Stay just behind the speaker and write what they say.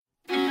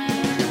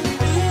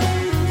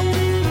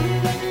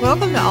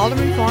Welcome to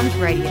Alderman Farms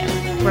Radio,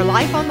 where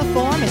life on the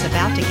farm is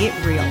about to get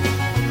real.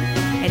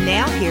 And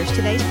now, here's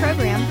today's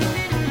program.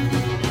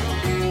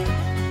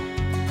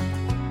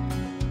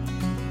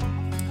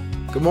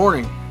 Good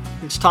morning.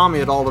 It's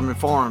Tommy at Alderman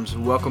Farms,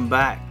 and welcome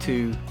back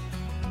to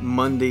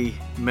Monday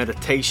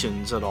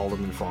Meditations at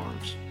Alderman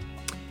Farms.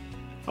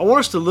 I want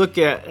us to look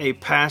at a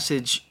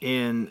passage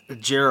in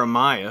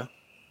Jeremiah,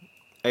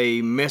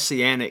 a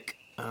messianic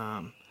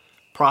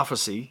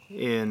prophecy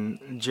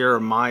in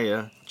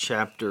Jeremiah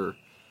chapter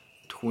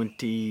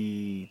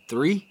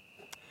 23.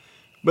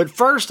 But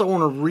first I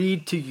want to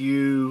read to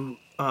you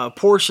a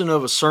portion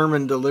of a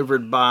sermon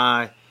delivered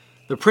by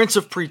the Prince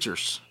of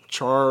Preachers,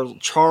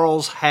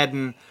 Charles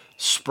Haddon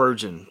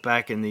Spurgeon,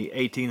 back in the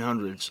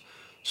 1800s.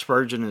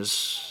 Spurgeon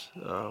is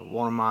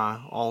one of my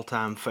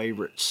all-time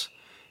favorites.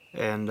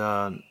 And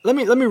let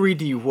me read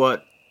to you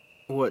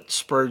what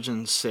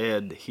Spurgeon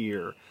said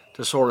here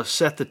to sort of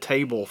set the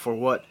table for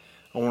what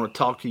I want to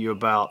talk to you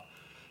about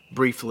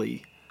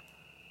briefly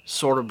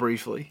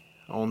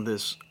on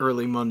this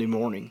early Monday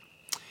morning.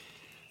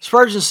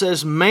 Spurgeon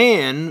says,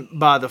 "Man,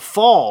 by the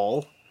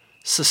fall,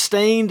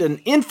 sustained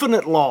an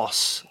infinite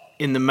loss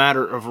in the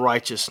matter of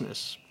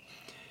righteousness.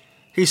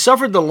 He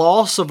suffered the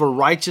loss of a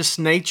righteous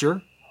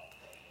nature,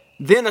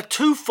 then a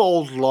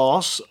twofold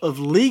loss of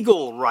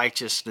legal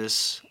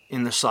righteousness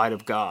in the sight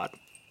of God.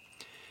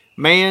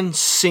 Man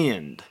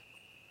sinned.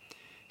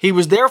 He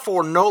was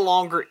therefore no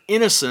longer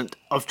innocent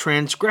of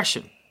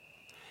transgression.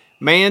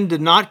 Man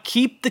did not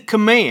keep the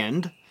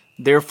command,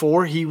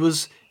 therefore he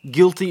was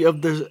guilty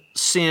of the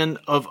sin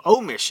of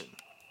omission.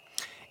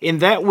 In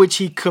that which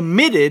he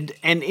committed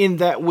and in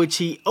that which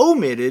he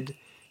omitted,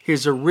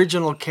 his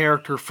original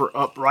character for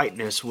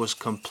uprightness was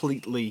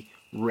completely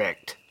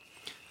wrecked."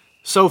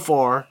 So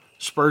far,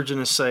 Spurgeon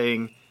is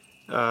saying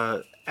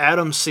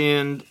Adam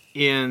sinned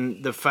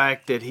in the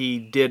fact that he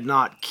did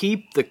not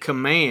keep the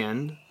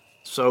command,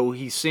 so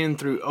he sinned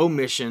through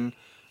omission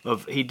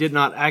he did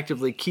not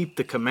actively keep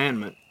the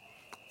commandment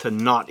to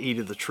not eat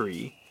of the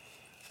tree.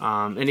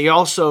 And he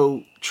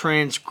also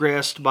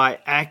transgressed by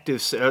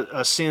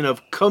a sin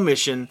of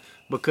commission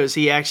because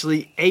he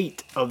actually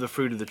ate of the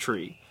fruit of the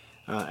tree,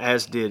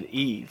 as did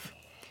Eve.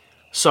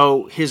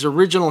 So his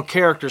original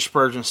character,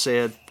 Spurgeon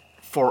said,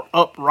 for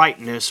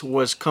uprightness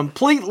was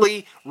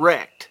completely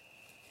wrecked.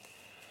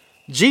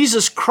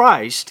 Jesus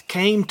Christ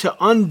came to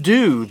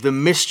undo the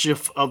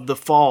mischief of the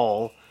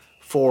fall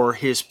for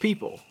his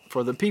people,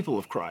 for the people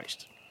of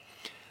Christ.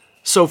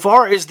 So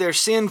far as their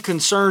sin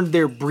concerned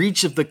their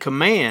breach of the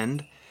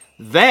command,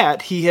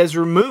 that he has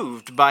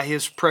removed by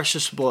his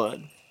precious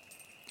blood.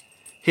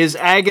 His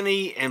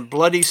agony and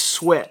bloody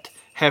sweat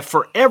have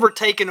forever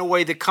taken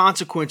away the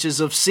consequences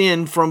of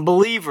sin from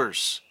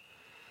believers,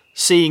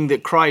 seeing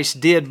that Christ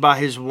did by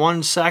his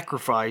one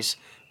sacrifice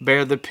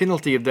bear the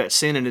penalty of that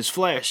sin in his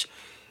flesh.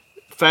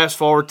 Fast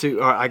forward.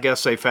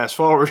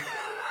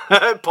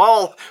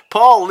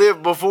 Paul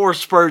lived before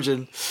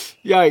Spurgeon.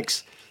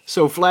 Yikes.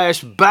 So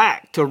flash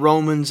back to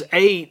Romans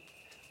 8,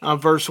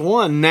 verse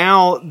 1.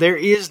 Now there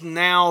is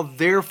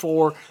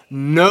therefore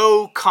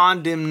no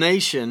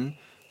condemnation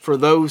for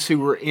those who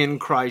were in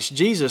Christ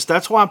Jesus.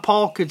 That's why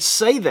Paul could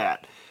say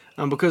that,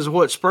 because of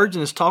what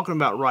Spurgeon is talking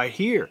about right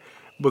here.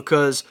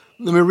 Because,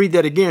 let me read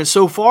that again.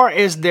 So far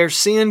as their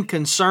sin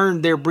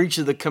concerned their breach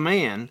of the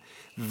command,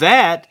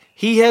 that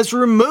he has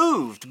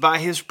removed by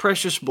his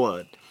precious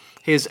blood.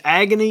 His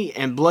agony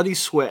and bloody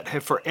sweat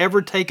have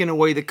forever taken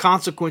away the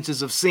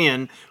consequences of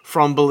sin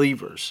from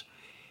believers.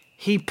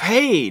 He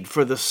paid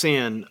for the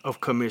sin of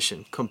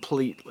commission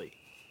completely.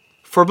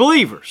 For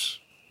believers,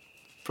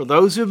 for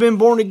those who have been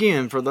born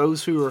again, for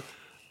those who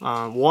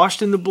are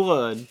washed in the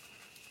blood,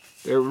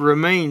 there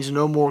remains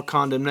no more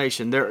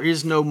condemnation. There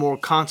is no more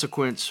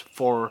consequence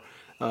for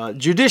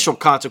judicial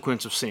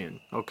consequence of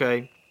sin,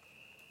 okay?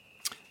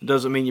 It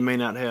doesn't mean you may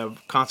not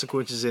have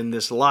consequences in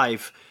this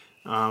life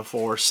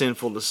for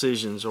sinful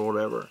decisions or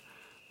whatever.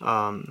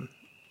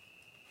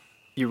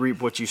 You reap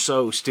what you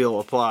sow still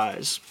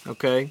applies,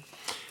 okay?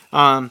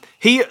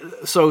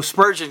 So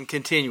Spurgeon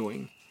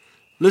continuing,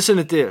 listen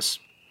at this.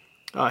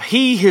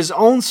 He, his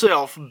own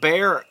self,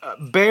 bear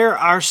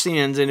our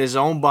sins in his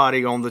own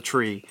body on the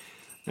tree.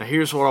 Now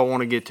here's what I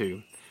want to get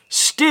to.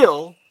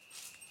 Still,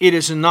 it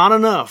is not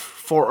enough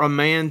for a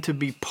man to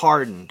be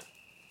pardoned.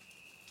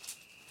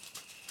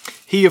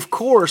 He, of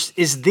course,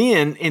 is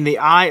then in the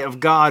eye of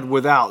God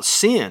without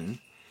sin,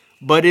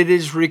 but it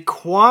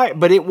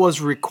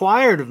was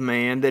required of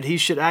man that he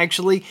should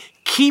actually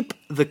keep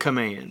the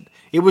command.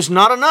 It was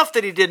not enough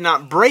that he did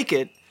not break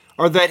it,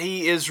 or that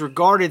he is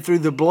regarded through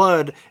the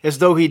blood as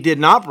though he did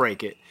not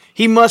break it.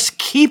 He must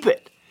keep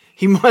it.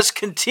 He must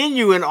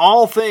continue in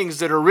all things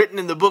that are written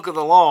in the book of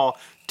the law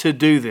to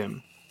do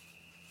them.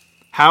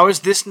 How is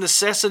this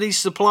necessity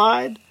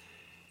supplied?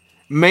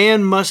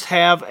 Man must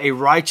have a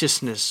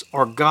righteousness,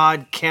 or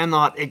God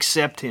cannot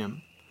accept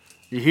him.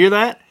 You hear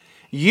that?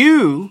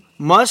 You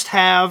must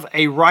have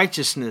a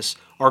righteousness,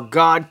 or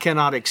God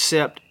cannot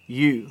accept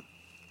you.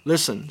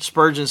 Listen,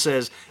 Spurgeon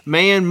says,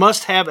 man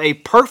must have a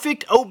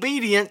perfect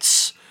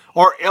obedience,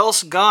 or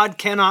else God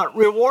cannot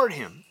reward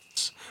him.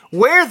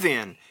 Where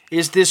then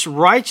is this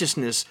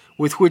righteousness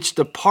with which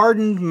the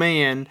pardoned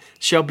man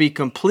shall be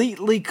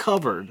completely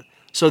covered,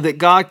 so that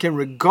God can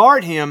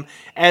regard him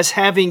as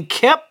having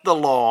kept the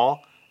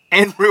law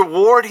and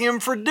reward him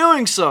for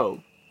doing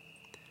so?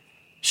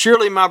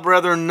 Surely, my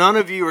brethren, none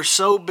of you are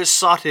so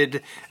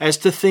besotted as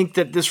to think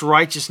that this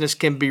righteousness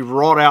can be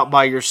wrought out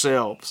by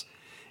yourselves.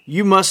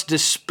 You must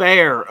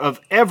despair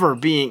of ever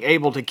being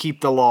able to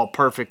keep the law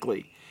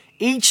perfectly.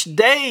 Each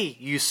day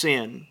you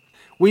sin.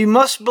 We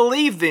must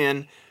believe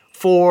then,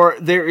 for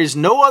there is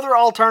no other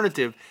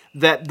alternative,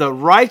 that the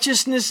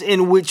righteousness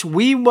in which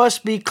we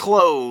must be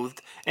clothed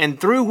and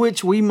through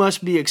which we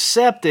must be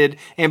accepted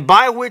and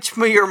by which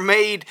we are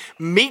made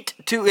meet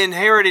to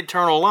inherit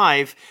eternal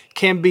life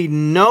can be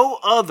no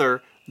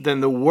other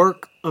than the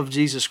work of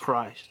Jesus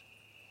Christ.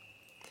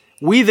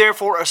 We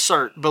therefore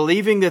assert,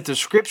 believing that the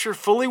Scripture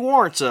fully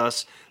warrants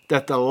us,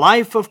 that the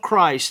life of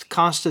Christ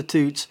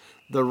constitutes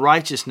the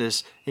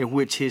righteousness in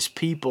which His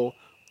people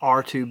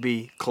are to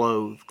be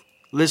clothed.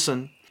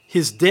 Listen,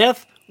 His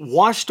death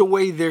washed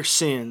away their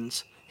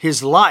sins.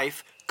 His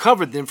life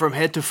covered them from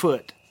head to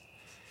foot.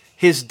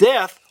 His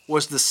death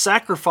was the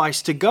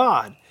sacrifice to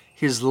God.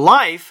 His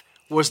life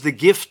was the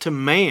gift to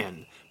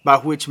man, by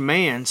which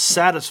man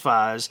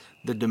satisfies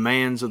the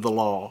demands of the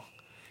law.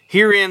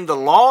 Herein the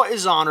law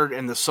is honored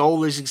and the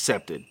soul is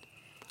accepted.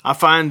 I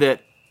find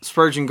that,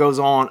 Spurgeon goes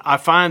on, I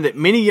find that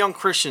many young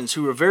Christians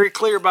who are very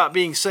clear about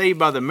being saved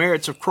by the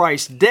merits of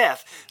Christ's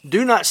death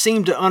do not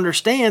seem to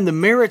understand the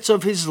merits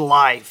of His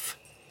life.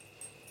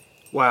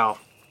 Wow.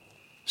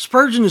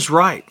 Spurgeon is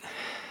right.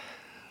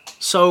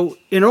 So,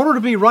 in order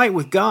to be right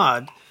with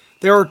God,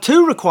 there are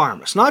two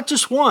requirements, not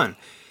just one.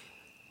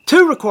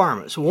 Two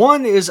requirements.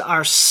 One is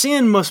our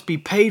sin must be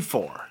paid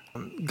for.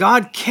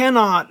 God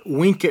cannot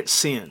wink at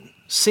sin.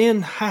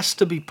 Sin has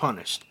to be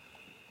punished.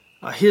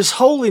 His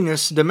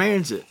holiness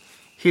demands it.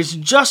 His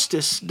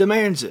justice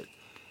demands it.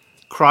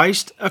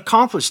 Christ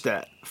accomplished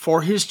that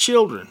for His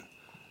children.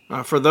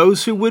 For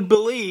those who would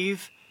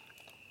believe,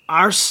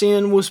 our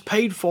sin was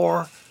paid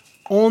for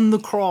on the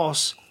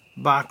cross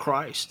by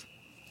Christ.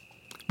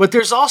 But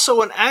there's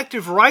also an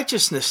active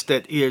righteousness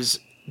that is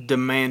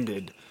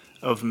demanded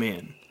of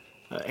men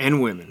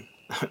and women,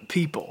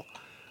 people.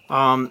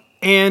 And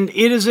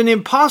it is an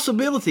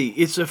impossibility.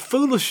 It's a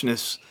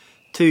foolishness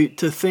to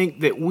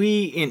think that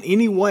we in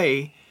any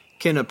way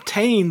can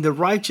obtain the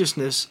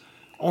righteousness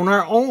on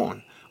our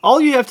own. All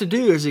you have to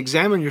do is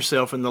examine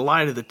yourself in the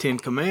light of the Ten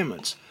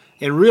Commandments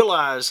and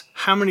realize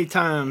how many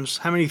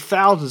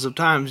thousands of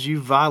times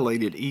you've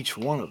violated each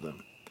one of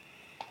them.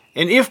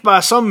 And if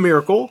by some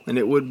miracle, and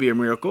it would be a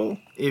miracle,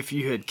 if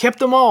you had kept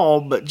them all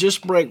but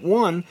just break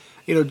one,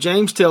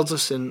 James tells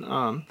us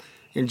in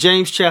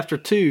James chapter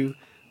 2,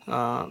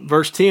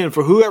 verse 10,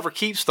 for whoever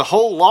keeps the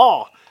whole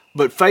law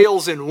but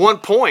fails in one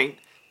point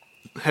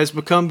has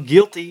become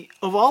guilty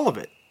of all of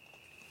it.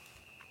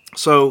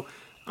 So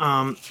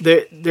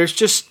it's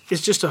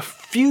just a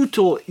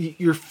futile.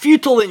 You're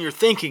futile in your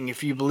thinking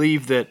if you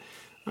believe that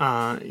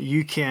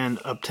you can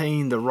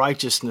obtain the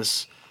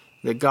righteousness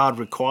that God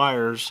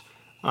requires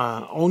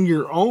on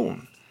your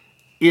own.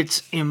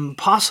 It's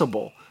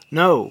impossible.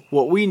 No,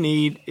 what we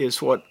need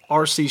is what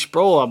R.C.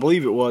 Sproul, I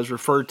believe it was,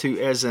 referred to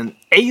as an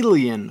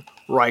alien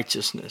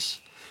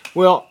righteousness.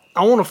 Well,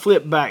 I want to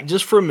flip back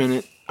just for a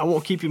minute. I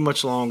won't keep you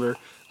much longer.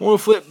 I want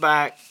to flip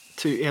back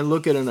and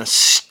look at an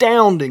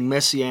astounding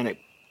messianic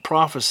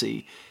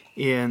prophecy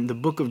in the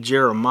book of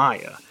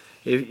Jeremiah.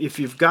 If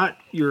you've got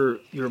your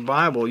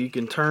Bible, you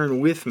can turn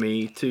with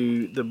me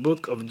to the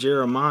book of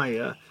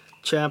Jeremiah,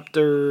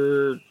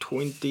 chapter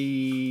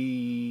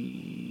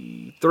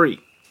 23.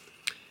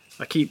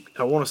 I keep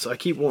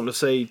wanting to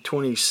say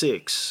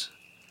 26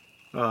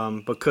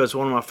 because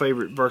one of my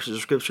favorite verses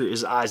of Scripture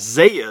is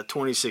Isaiah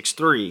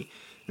 26:3.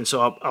 And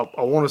so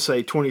I want to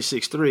say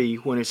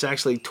 26:3 when it's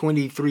actually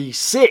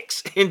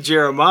 23:6 in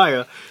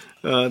Jeremiah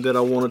that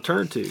I want to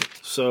turn to.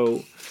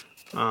 So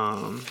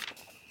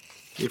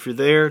if you're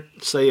there,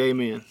 say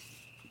amen.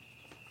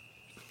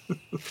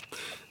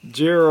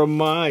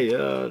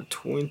 Jeremiah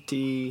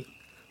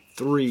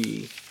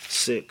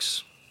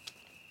 23:6.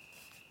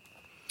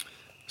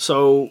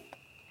 So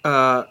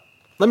let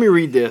me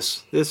read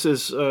this. This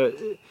is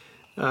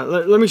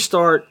let me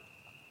start.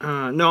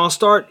 I'll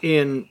start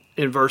in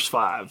verse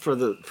 5. For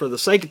the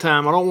sake of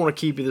time, I don't want to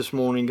keep you this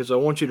morning because I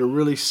want you to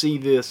really see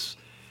this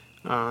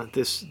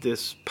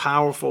this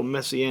powerful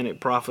messianic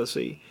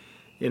prophecy.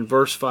 In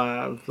verse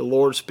 5, the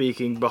Lord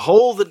speaking,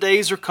 "Behold, the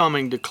days are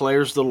coming,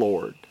 declares the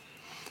Lord,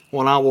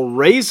 when I will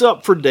raise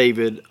up for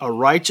David a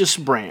righteous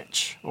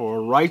branch," or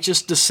a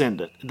righteous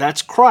descendant.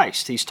 That's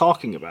Christ he's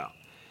talking about.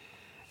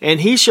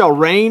 "And he shall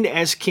reign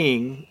as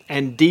king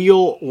and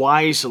deal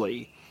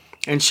wisely,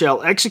 and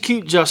shall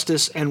execute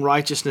justice and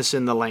righteousness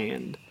in the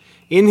land.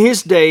 In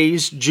his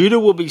days Judah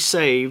will be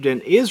saved,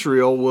 and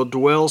Israel will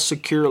dwell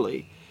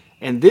securely.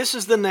 And this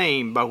is the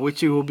name by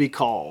which he will be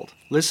called."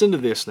 Listen to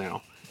this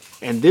now.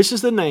 "And this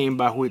is the name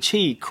by which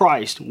he,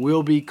 Christ,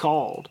 will be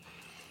called."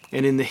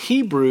 And in the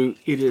Hebrew,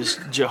 it is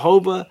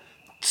Jehovah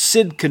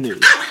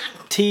Tsidkenu,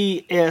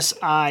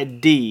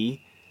 Tsidkenu,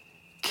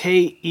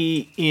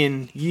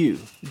 Kenu,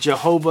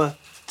 Jehovah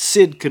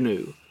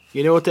Tsidkenu.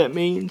 You know what that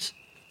means?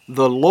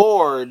 The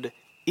Lord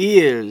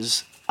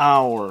is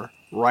our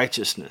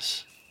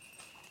righteousness.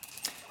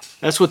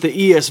 That's what the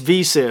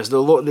ESV says. The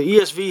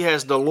ESV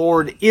has the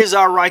Lord is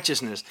our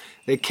righteousness.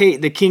 The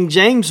King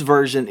James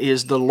Version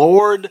is the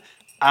Lord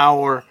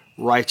our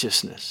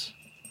righteousness.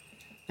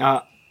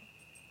 Now,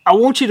 I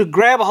want you to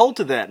grab a hold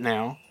of that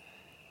now.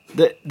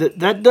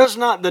 That does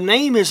not, the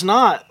name is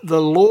not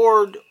the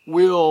Lord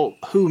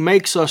who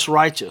makes us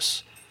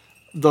righteous,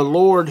 the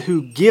Lord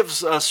who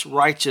gives us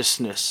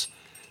righteousness,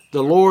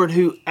 the Lord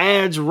who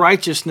adds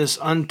righteousness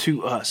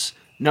unto us.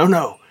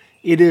 No.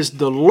 It is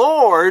the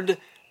Lord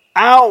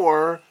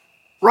our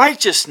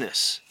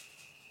righteousness.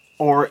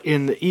 Or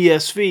in the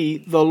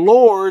ESV, the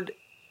Lord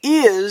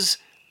is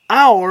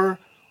our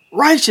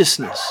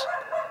righteousness.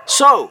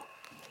 So,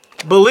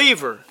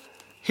 believer,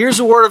 here's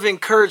a word of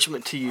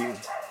encouragement to you.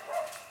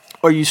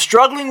 Are you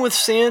struggling with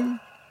sin?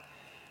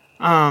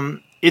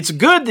 It's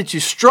good that you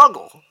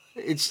struggle.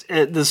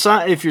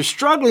 If you're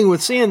struggling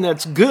with sin,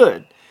 that's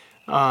good.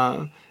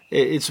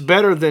 It's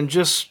better than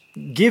just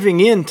giving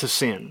in to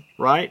sin,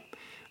 right?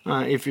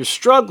 If you're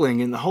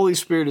struggling and the Holy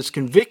Spirit is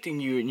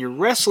convicting you and you're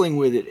wrestling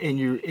with it and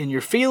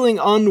you're feeling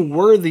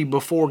unworthy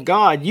before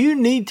God, you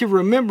need to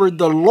remember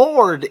the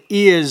Lord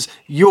is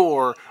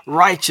your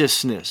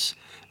righteousness.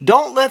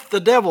 Don't let the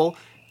devil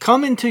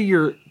come into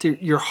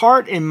your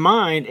heart and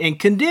mind and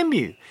condemn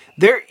you.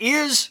 There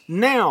is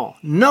now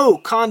no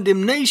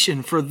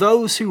condemnation for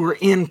those who are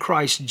in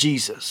Christ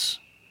Jesus.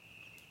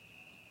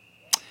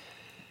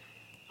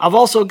 I've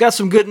also got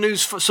some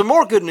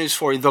more good news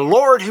for you. The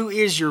Lord who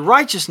is your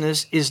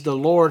righteousness is the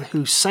Lord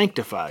who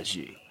sanctifies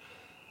you.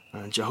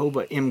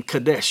 Jehovah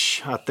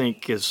Kadesh, I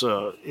think, is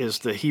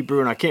the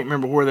Hebrew, and I can't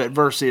remember where that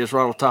verse is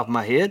right off the top of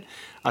my head.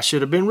 I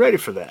should have been ready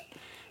for that.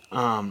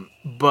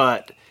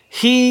 But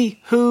he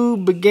who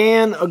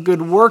began a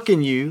good work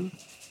in you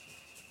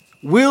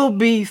will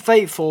be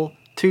faithful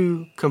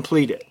to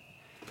complete it.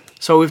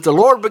 So if the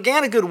Lord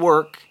began a good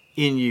work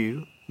in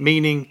you,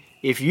 meaning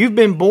if you've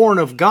been born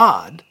of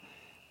God,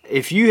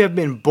 if you have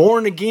been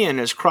born again,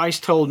 as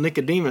Christ told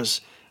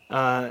Nicodemus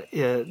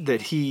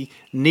that he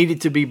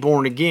needed to be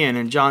born again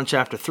in John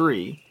chapter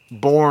 3,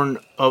 born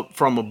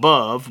from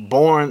above,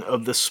 born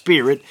of the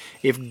Spirit,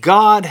 if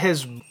God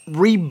has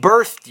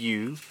rebirthed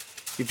you,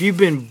 if you've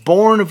been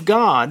born of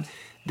God,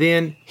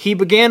 then he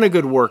began a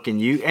good work in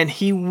you, and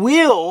he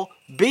will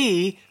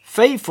be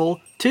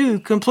faithful to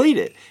complete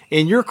it.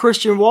 In your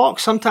Christian walk,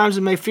 sometimes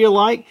it may feel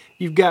like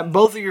you've got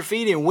both of your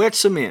feet in wet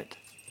cement.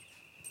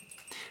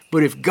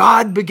 But if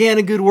God began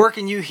a good work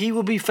in you, he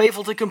will be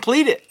faithful to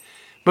complete it,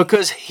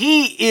 because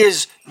he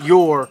is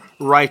your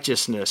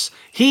righteousness.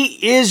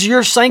 He is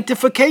your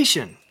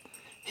sanctification.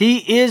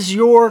 He is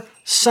your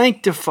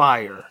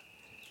sanctifier.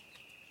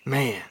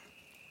 Man.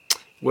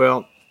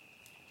 Well,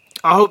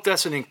 I hope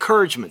that's an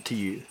encouragement to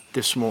you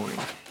this morning.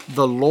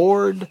 The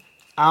Lord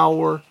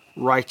our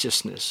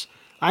righteousness.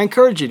 I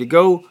encourage you to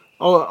go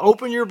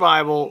open your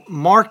Bible,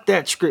 mark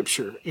that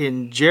scripture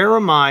in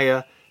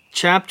Jeremiah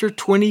chapter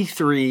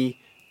 23,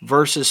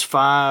 verses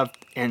 5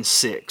 and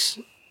 6.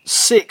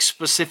 6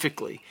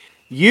 specifically.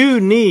 You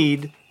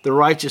need the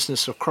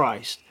righteousness of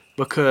Christ,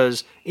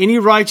 because any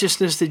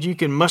righteousness that you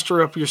can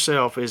muster up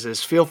yourself is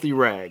as filthy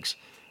rags,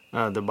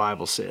 the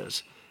Bible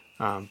says.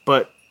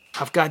 But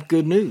I've got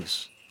good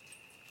news.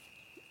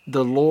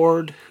 The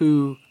Lord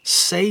who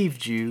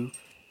saved you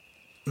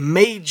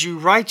made you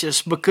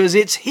righteous because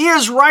it's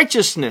his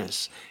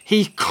righteousness.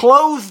 He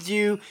clothed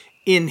you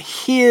in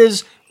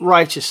his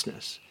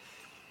righteousness.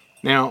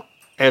 Now,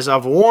 as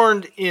I've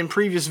warned in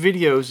previous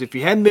videos, if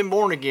you hadn't been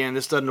born again,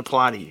 this doesn't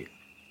apply to you.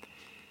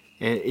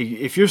 And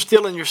if you're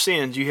still in your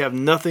sins, you have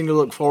nothing to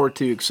look forward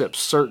to except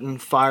certain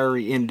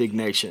fiery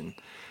indignation.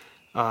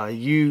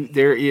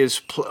 Whereas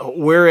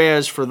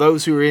for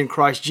those who are in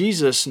Christ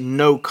Jesus,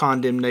 no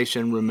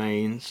condemnation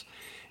remains.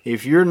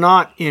 If you're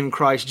not in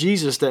Christ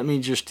Jesus, that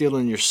means you're still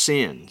in your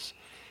sins.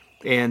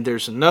 And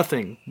there's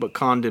nothing but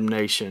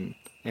condemnation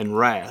and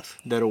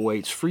wrath that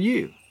awaits for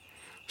you.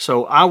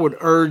 So I would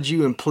urge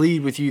you and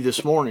plead with you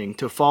this morning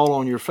to fall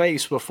on your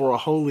face before a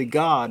holy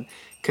God,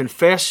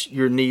 confess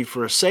your need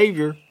for a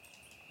Savior,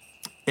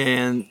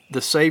 and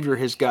the Savior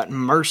has got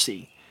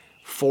mercy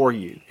for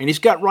you, and he's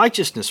got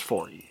righteousness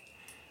for you.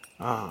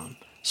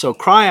 So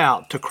cry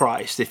out to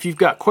Christ. If you've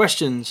got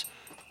questions,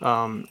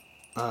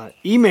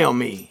 email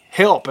me,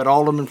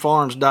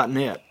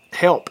 help@aldermanfarms.net,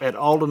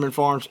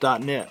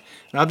 help@aldermanfarms.net,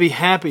 and I'd be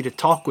happy to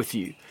talk with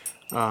you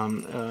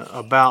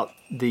about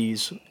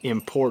these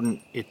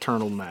important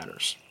eternal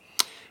matters.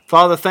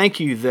 Father, thank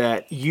you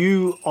that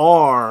you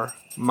are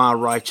my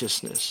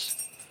righteousness.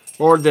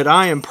 Lord, that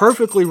I am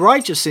perfectly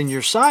righteous in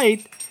your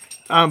sight,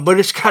 but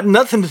it's got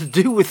nothing to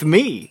do with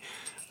me.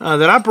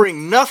 That I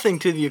bring nothing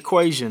to the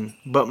equation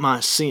but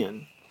my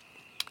sin.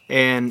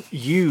 And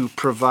you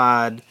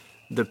provide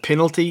the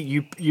penalty,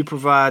 you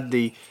provide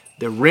the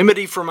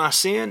remedy for my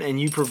sin, and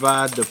you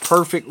provide the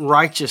perfect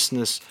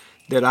righteousness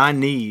that I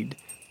need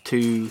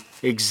to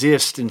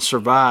exist and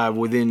survive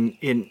with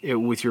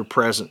your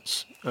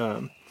presence,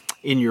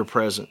 in your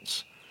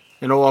presence.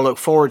 And I look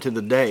forward to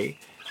the day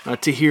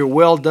to hear,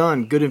 "Well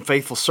done, good and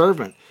faithful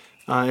servant."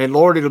 And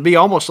Lord, it'll be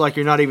almost like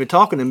you're not even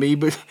talking to me,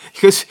 but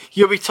because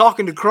you'll be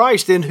talking to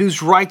Christ, in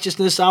whose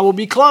righteousness I will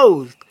be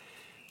clothed.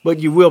 But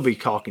you will be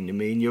talking to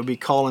me, and you'll be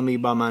calling me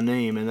by my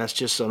name, and that's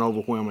just an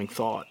overwhelming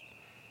thought.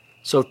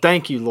 So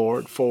thank you,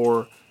 Lord,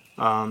 for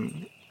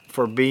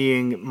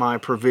being my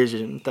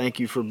provision. Thank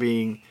you for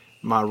being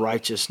my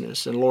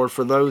righteousness. And Lord,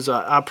 for those,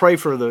 I pray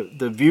for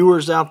the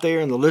viewers out there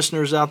and the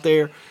listeners out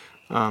there,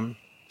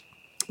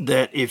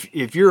 that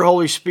if your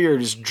Holy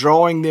Spirit is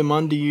drawing them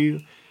unto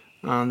you,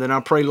 then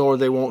I pray,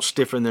 Lord, they won't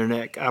stiffen their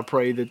neck. I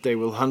pray that they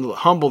will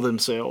humble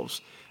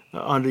themselves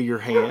under your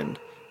hand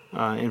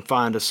and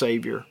find a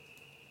Savior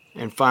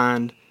and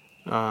find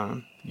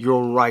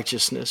your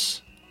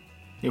righteousness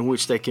in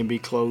which they can be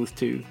clothed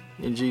to.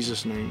 In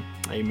Jesus' name,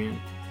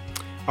 amen.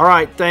 All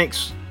right,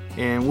 thanks,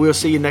 and we'll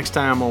see you next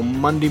time on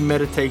Monday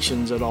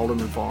Meditations at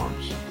Alderman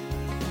Farms.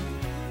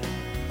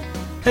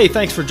 Hey,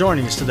 thanks for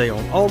joining us today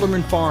on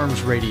Alderman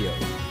Farms Radio.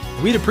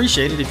 We'd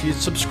appreciate it if you'd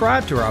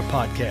subscribe to our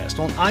podcast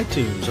on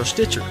iTunes or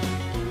Stitcher.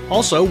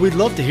 Also, we'd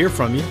love to hear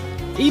from you.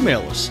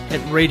 Email us at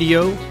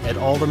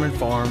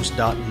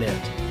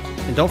radio@aldermanfarms.net.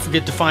 And don't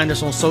forget to find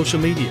us on social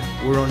media.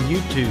 We're on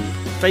YouTube,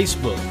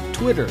 Facebook,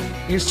 Twitter,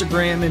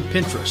 Instagram, and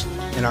Pinterest.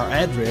 And our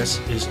address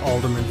is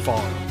Alderman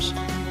Farms.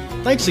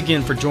 Thanks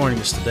again for joining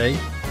us today.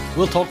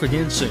 We'll talk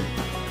again soon.